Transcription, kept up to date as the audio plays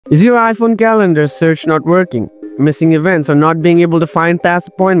Is your iPhone calendar search not working? Missing events or not being able to find past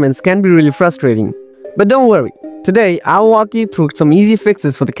appointments can be really frustrating. But don't worry, today I'll walk you through some easy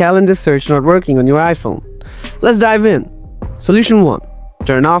fixes for the calendar search not working on your iPhone. Let's dive in. Solution 1.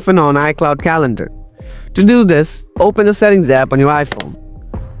 Turn off and on iCloud Calendar. To do this, open the Settings app on your iPhone.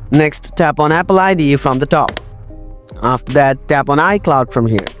 Next, tap on Apple ID from the top. After that, tap on iCloud from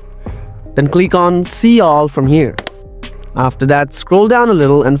here. Then click on See All from here. After that, scroll down a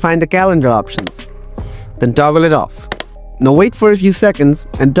little and find the calendar options. Then toggle it off. Now wait for a few seconds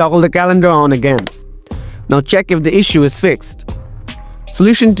and toggle the calendar on again. Now check if the issue is fixed.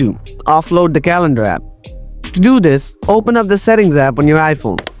 Solution 2. Offload the calendar app. To do this, open up the Settings app on your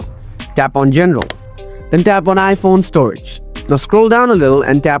iPhone. Tap on General. Then tap on iPhone Storage. Now scroll down a little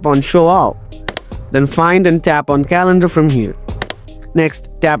and tap on Show All. Then find and tap on Calendar from here. Next,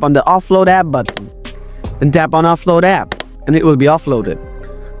 tap on the Offload app button. Then tap on Offload app and it will be offloaded.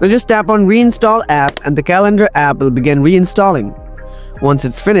 Now just tap on Reinstall app and the calendar app will begin reinstalling. Once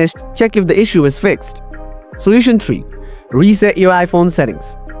it's finished, check if the issue is fixed. Solution 3. Reset your iPhone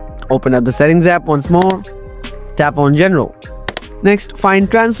settings. Open up the Settings app once more. Tap on General. Next,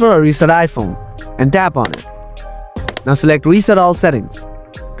 find Transfer or Reset iPhone and tap on it. Now select Reset All Settings.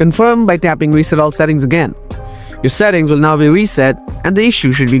 Confirm by tapping Reset All Settings again. Your settings will now be reset and the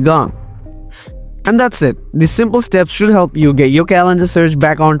issue should be gone. And that's it. These simple steps should help you get your calendar search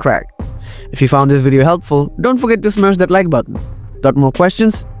back on track. If you found this video helpful, don't forget to smash that like button. Got more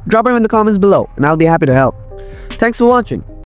questions? Drop them in the comments below and I'll be happy to help. Thanks for watching.